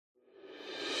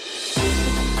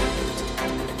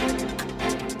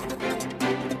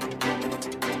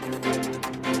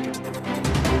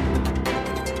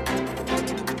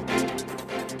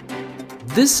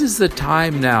This is the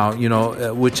time now,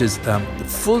 which is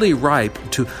fully ripe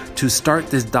to start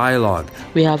this dialogue.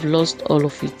 We have lost all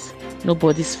of it.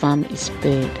 Nobody's farm is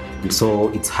spared. So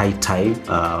it's high time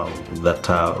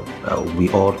that we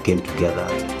all came together.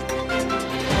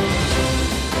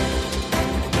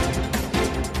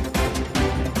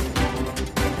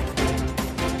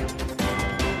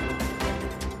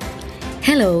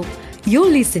 Hello, you're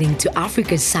listening to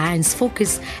Africa Science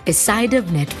Focus, a Side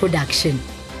of Net production.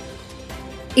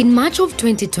 In March of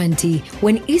 2020,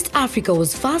 when East Africa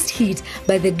was fast hit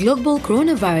by the global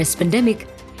coronavirus pandemic,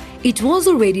 it was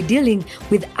already dealing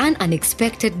with an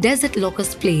unexpected desert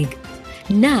locust plague.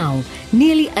 Now,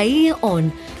 nearly a year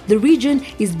on, the region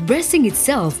is bracing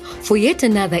itself for yet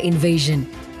another invasion.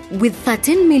 With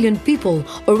 13 million people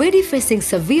already facing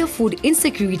severe food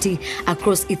insecurity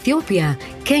across Ethiopia,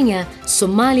 Kenya,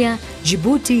 Somalia,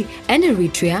 Djibouti, and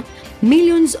Eritrea,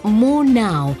 millions more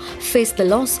now face the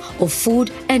loss of food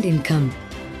and income.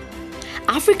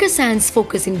 Africa Science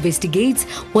Focus investigates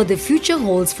what the future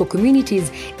holds for communities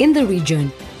in the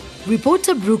region.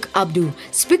 Reporter Brooke Abdu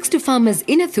speaks to farmers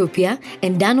in Ethiopia,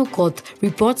 and Dan Okoth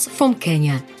reports from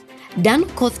Kenya. Dan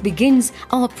Okoth begins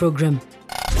our program.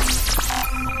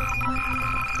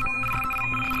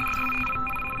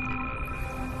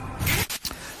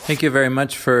 Thank you very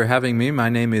much for having me. My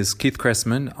name is Keith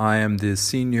Cressman. I am the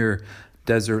Senior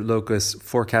Desert Locust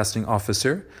Forecasting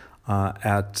Officer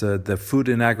at the Food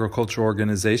and Agriculture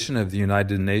Organization of the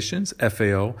United Nations,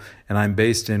 FAO, and I'm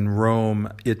based in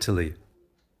Rome, Italy.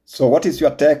 So what is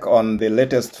your take on the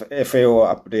latest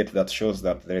FAO update that shows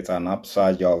that there is an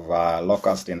upsurge of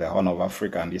locust in the Horn of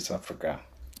Africa and East Africa?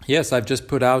 Yes, I've just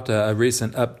put out a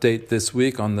recent update this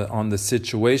week on the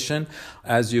situation.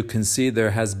 As you can see, there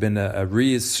has been a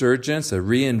resurgence, a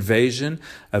reinvasion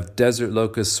of desert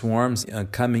locust swarms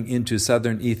coming into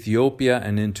southern Ethiopia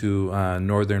and into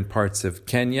northern parts of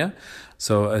Kenya.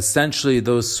 So essentially,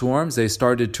 those swarms, they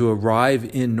started to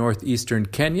arrive in northeastern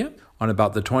Kenya on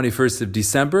about the 21st of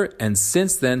December, and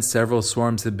since then, several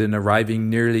swarms have been arriving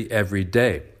nearly every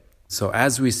day. So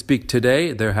as we speak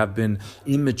today, there have been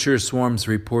immature swarms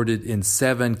reported in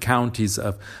 7 counties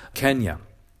of Kenya.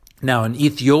 Now, in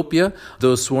Ethiopia,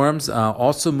 those swarms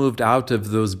also moved out of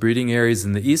those breeding areas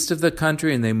in the east of the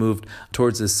country, and they moved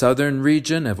towards the southern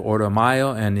region of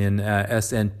Oromayo and in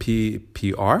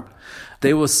SNPPR.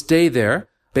 They will stay there,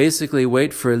 basically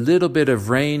wait for a little bit of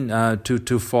rain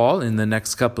to fall in the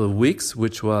next couple of weeks,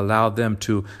 which will allow them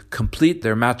to complete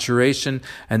their maturation,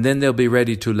 and then they'll be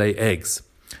ready to lay eggs.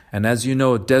 And as you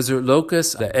know, desert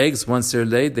locusts, the eggs, once they're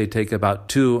laid, they take about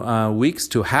 2 weeks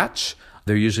to hatch.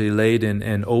 They're usually laid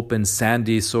in open,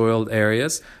 sandy, soiled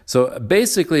areas. So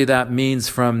basically that means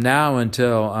from now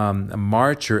until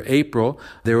March or April,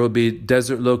 there will be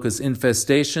desert locust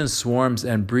infestation, swarms,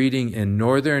 and breeding in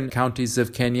northern counties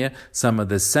of Kenya, some of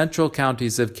the central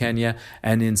counties of Kenya,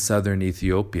 and in southern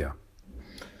Ethiopia.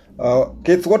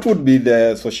 Keith, what would be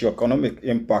the socioeconomic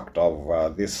impact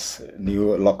of this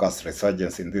new locust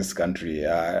resurgence in this country,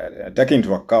 taking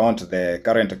into account the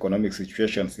current economic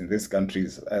situations in these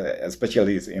countries,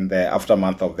 especially in the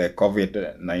aftermath of the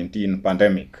COVID-19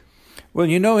 pandemic? Well,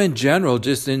 in general,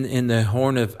 just in the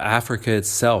Horn of Africa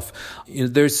itself,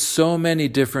 there's so many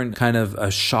different kind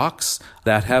of shocks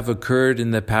that have occurred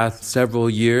in the past several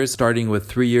years, starting with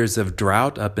 3 years of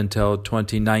drought up until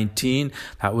 2019.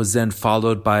 That was then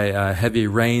followed by heavy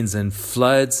rains and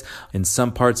floods. In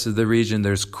some parts of the region,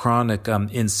 there's chronic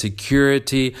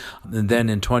insecurity. And then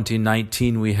in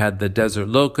 2019, we had the desert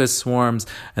locust swarms.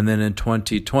 And then in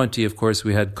 2020, of course,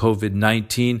 we had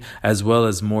COVID-19, as well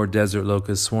as more desert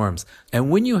locust swarms.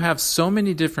 And when you have so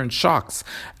many different shocks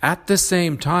at the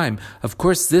same time, of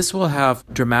course, this will have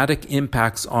dramatic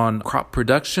impacts on crop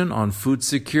production, on food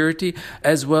security,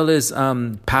 as well as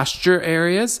pasture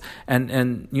areas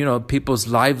and people's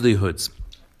livelihoods.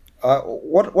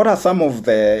 What are some of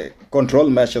the control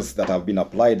measures that have been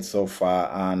applied so far,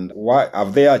 and why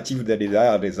have they achieved the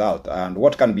desired result, and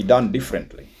what can be done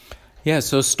differently? Yeah,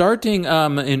 so starting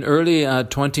in early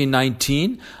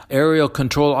 2019, aerial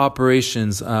control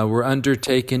operations were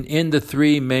undertaken in the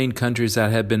 3 main countries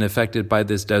that had been affected by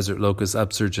this desert locust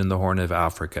upsurge in the Horn of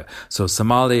Africa. So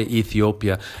Somalia,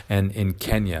 Ethiopia, and in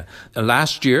Kenya.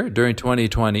 Last year, during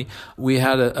 2020, we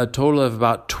had a total of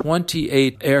about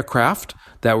 28 aircraft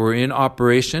that were in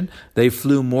operation. They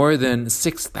flew more than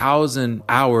 6,000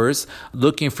 hours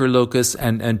looking for locusts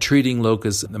and treating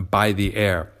locusts by the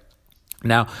air.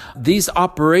 Now, these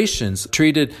operations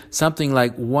treated something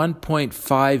like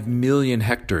 1.5 million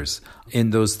hectares in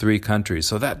those 3 countries.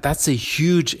 So that's a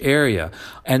huge area.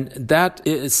 And that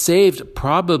saved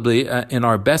probably, in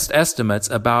our best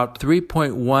estimates, about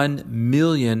 3.1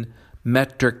 million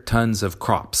metric tons of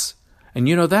crops. And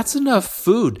that's enough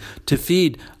food to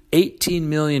feed 18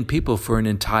 million people for an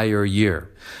entire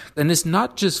year. And it's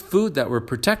not just food that we're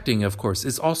protecting, of course,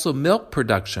 it's also milk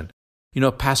production.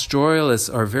 Pastoralists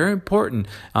are very important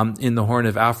in the Horn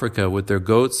of Africa with their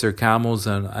goats, their camels,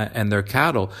 and their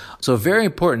cattle. So very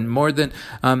important. More than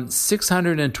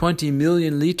 620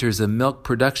 million liters of milk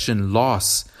production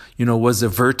loss, was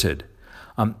averted.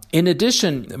 In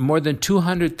addition, more than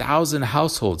 200,000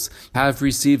 households have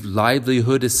received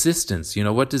livelihood assistance.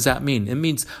 What does that mean? It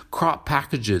means crop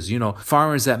packages.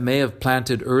 Farmers that may have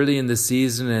planted early in the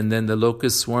season and then the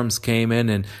locust swarms came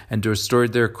in and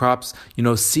destroyed their crops.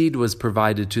 Seed was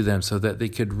provided to them so that they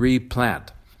could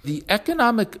replant. The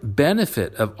economic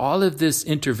benefit of all of this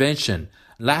intervention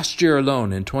last year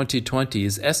alone in 2020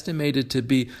 is estimated to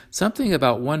be something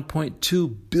about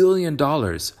 $1.2 billion.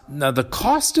 Now, the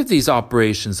cost of these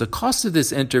operations, the cost of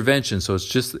this intervention, so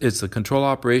it's the control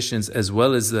operations as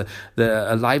well as the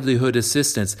livelihood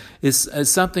assistance, is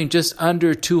something just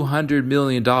under $200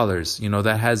 million,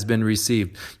 that has been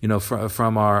received,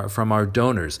 from our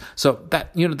donors. So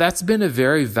that's been a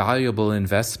very valuable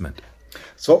investment.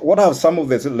 So what are some of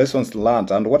the lessons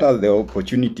learned and what are the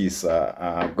opportunities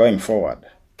going forward?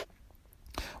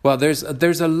 Well,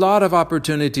 there's a lot of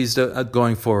opportunities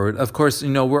going forward. Of course,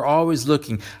 we're always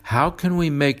looking, how can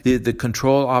we make the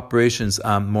control operations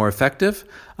more effective,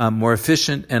 more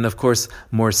efficient, and of course,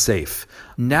 more safe.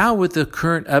 Now with the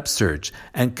current upsurge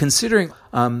and considering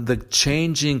the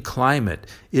changing climate,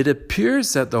 it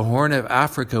appears that the Horn of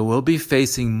Africa will be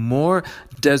facing more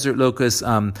desert locust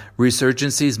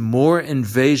resurgencies, more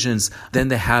invasions than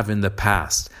they have in the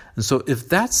past. And so if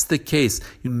that's the case,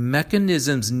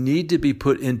 mechanisms need to be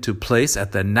put into place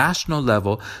at the national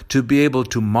level to be able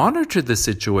to monitor the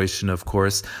situation, of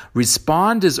course,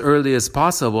 respond as early as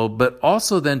possible, but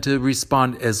also then to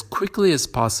respond as quickly as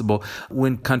possible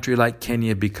when a country like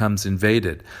Kenya becomes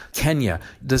invaded. Kenya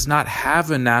does not have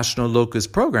a national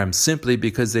locust program simply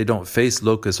because they don't face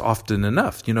locusts often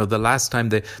enough. The last time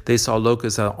they saw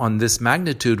locusts on this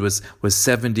magnitude was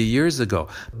 70 years ago.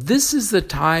 This is the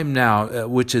time now,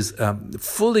 which is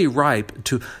fully ripe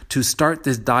to start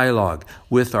this dialogue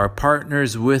with our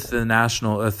partners, with the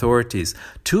national authorities,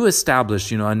 to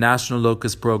establish, a national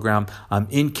locust program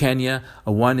in Kenya,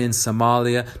 one in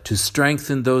Somalia, to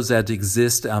strengthen those that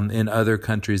exist in other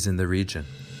countries in the region.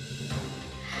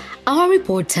 Our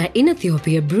reporter in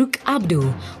Ethiopia, Brooke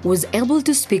Abdu, was able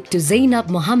to speak to Zainab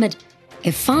Mohammed,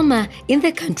 a farmer in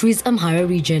the country's Amhara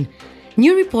region.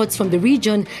 New reports from the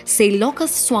region say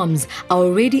locust swarms are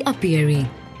already appearing.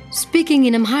 Speaking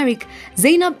in Amharic,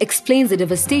 Zainab explains the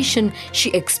devastation she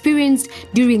experienced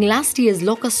during last year's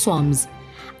locust swarms.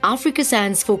 Africa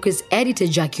Science Focus editor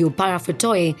Jackie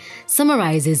Opara-Fotoye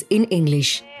summarizes in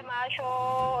English.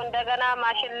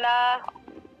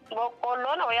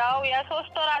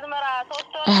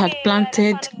 I had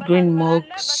planted green mulch,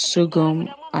 sorghum,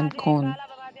 and corn,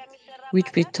 which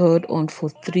we thawed on for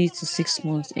 3 to 6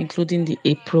 months, including the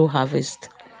April harvest.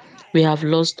 We have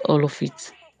lost all of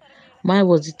it. Mine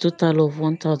was a total of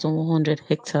 1,100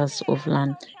 hectares of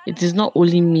land. It is not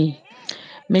only me.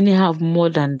 Many have more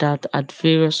than that at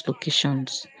various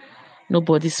locations.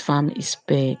 Nobody's farm is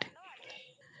spared.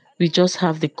 We just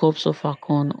have the cobs of our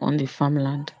corn on the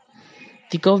farmland.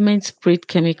 The government sprayed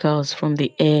chemicals from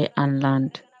the air and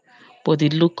land, but the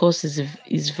locust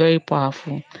is very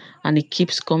powerful and it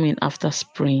keeps coming after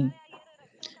spraying.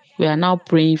 We are now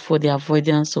praying for the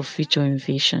avoidance of future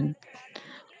invasion.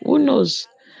 Who knows?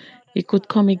 It could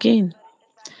come again.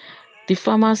 The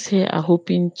farmers here are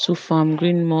hoping to farm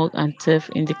green mulch and teff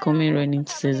in the coming rainy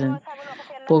season,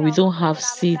 but we don't have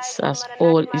seeds as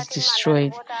all is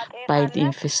destroyed by the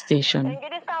infestation.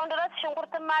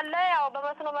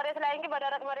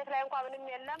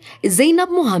 Zainab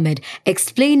Mohammed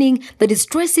explaining the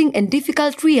distressing and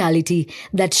difficult reality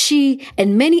that she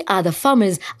and many other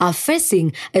farmers are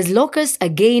facing as locusts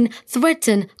again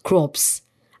threaten crops.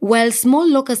 While small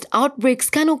locust outbreaks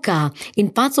can occur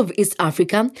in parts of East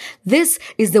Africa, this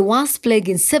is the worst plague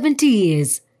in 70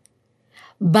 years.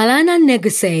 Balana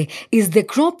Neguse is the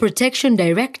Crop Protection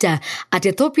Director at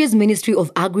Ethiopia's Ministry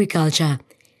of Agriculture.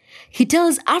 He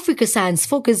tells Africa Science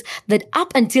Focus that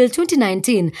up until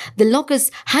 2019, the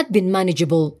locusts had been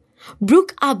manageable.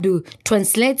 Brooke Abdu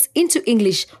translates into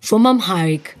English from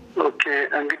Amharic.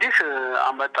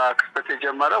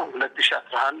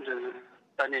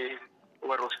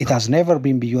 It has never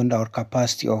been beyond our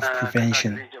capacity of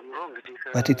prevention,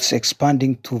 but it's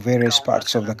expanding to various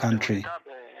parts of the country.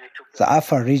 The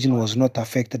Afar region was not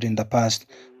affected in the past,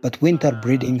 but winter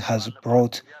breeding has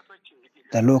brought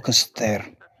the locusts there.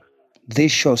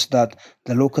 This shows that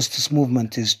the locusts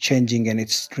movement is changing and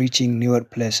it's reaching newer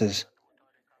places.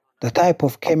 The type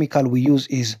of chemical we use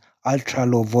is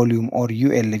ultra-low volume or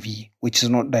ULV, which is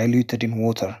not diluted in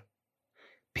water.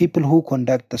 People who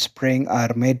conduct the spraying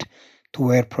are made to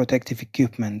wear protective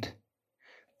equipment.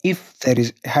 If there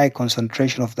is a high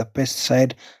concentration of the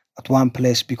pesticide at one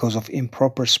place because of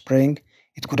improper spraying,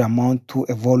 it could amount to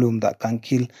a volume that can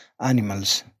kill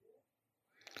animals.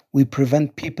 We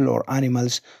prevent people or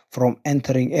animals from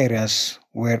entering areas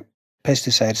where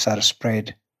pesticides are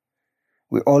sprayed.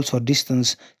 We also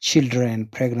distance children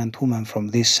and pregnant women from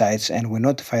these sites, and we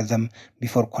notify them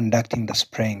before conducting the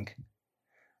spraying.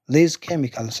 These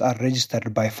chemicals are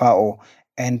registered by FAO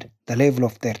and the level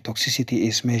of their toxicity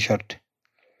is measured.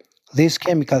 These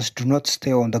chemicals do not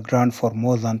stay on the ground for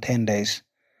more than 10 days.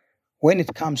 When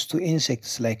it comes to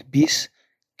insects like bees,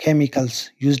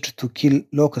 chemicals used to kill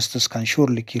locusts can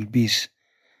surely kill bees,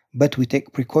 but we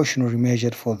take precautionary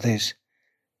measures for this.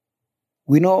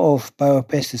 We know of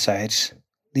biopesticides.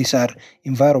 These are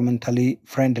environmentally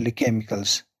friendly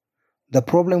chemicals. The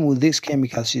problem with these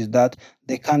chemicals is that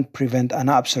they can't prevent an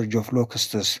upsurge of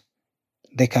locusts.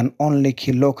 They can only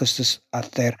kill locusts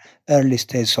at their early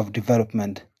stage of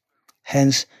development.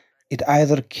 Hence, it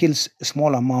either kills a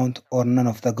small amount or none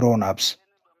of the grown-ups.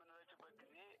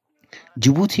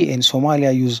 Djibouti and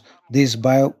Somalia use these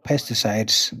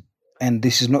biopesticides, and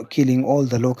this is not killing all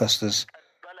the locusts.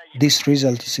 This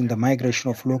results in the migration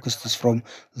of locusts from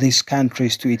these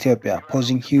countries to Ethiopia,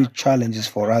 posing huge challenges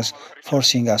for us,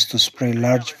 forcing us to spray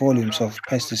large volumes of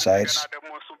pesticides.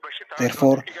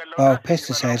 Therefore,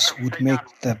 biopesticides would make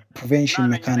the prevention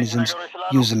mechanisms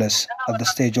useless at the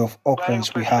stage of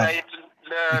occurrence we have.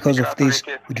 Because of this,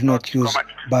 we do not use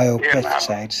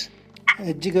biopesticides.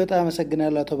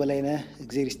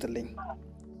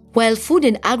 While food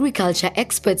and agriculture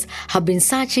experts have been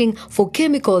searching for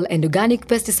chemical and organic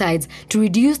pesticides to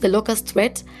reduce the locust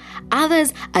threat,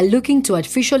 others are looking to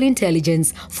artificial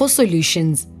intelligence for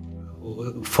solutions.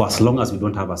 For as long as we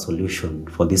don't have a solution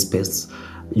for these pests,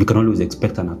 you can always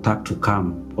expect an attack to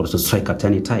come or to strike at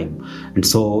any time. And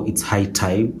so it's high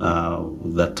time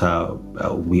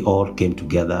that we all came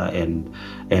together and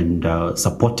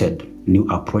supported new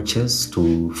approaches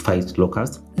to fight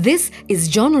locusts. This is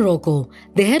John Rocco,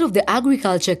 the head of the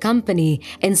agriculture company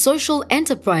and social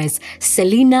enterprise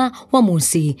Selina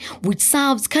Wamusi, which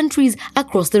serves countries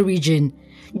across the region.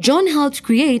 John helped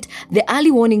create the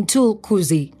early warning tool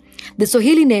Kuzi, the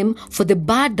Swahili name for the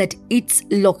bird that eats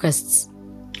locusts.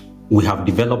 We have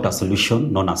developed a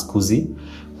solution known as Kuzi.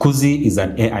 Kuzi is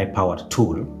an AI-powered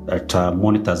tool that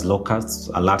monitors locusts,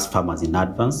 alerts farmers in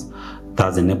advance,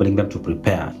 thus enabling them to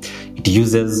prepare. It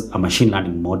uses a machine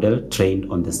learning model trained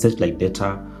on the satellite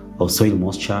data of soil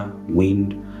moisture,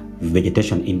 wind,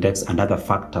 vegetation index, and other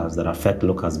factors that affect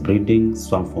locust breeding,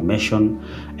 swarm formation,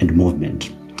 and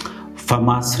movement.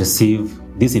 Farmers receive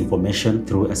this information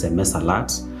through SMS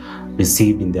alerts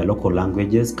received in their local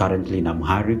languages, currently in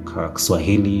Amharic,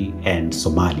 Swahili, and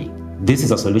Somali. This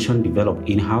is a solution developed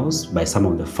in-house by some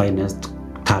of the finest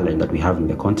talent that we have in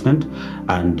the continent,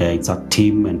 and it's a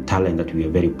team and talent that we are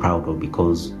very proud of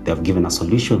because they have given a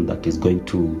solution that is going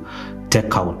to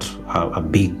take out a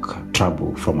big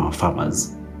trouble from our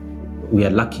farmers. We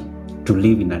are lucky to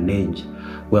live in an age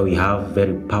where we have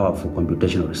very powerful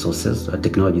computational resources.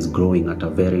 Technology is growing at a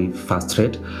very fast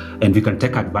rate, and we can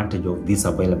take advantage of these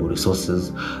available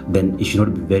resources. Then it should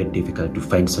not be very difficult to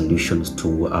find solutions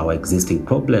to our existing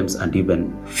problems and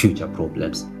even future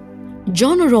problems.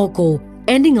 John Rocco,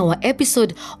 ending our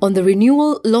episode on the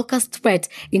renewal locust threat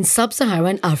in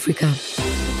sub-Saharan Africa.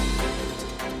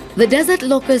 The desert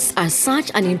locusts are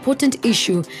such an important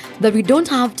issue that we don't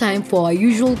have time for our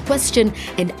usual question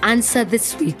and answer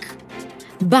this week.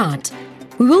 But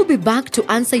we will be back to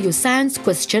answer your science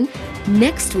question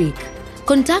next week.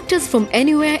 Contact us from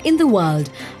anywhere in the world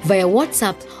via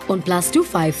WhatsApp on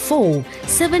 +254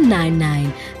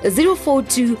 799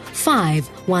 042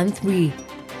 513.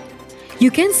 You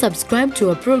can subscribe to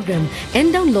our program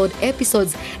and download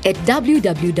episodes at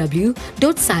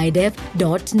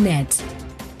www.scidev.net.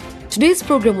 Today's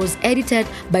program was edited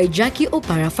by Jackie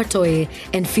Opara Fatoye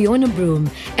and Fiona Broom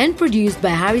and produced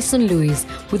by Harrison Lewis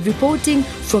with reporting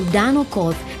from Dan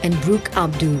Okoth and Brooke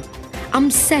Abdu.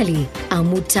 I'm Sally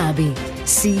Amutabi.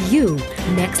 See you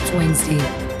next Wednesday.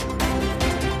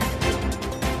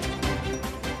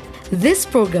 This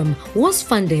program was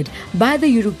funded by the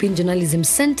European Journalism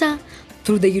Centre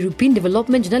through the European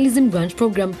Development Journalism Grant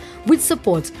Programme with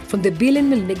support from the Bill and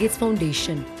Melinda Gates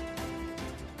Foundation.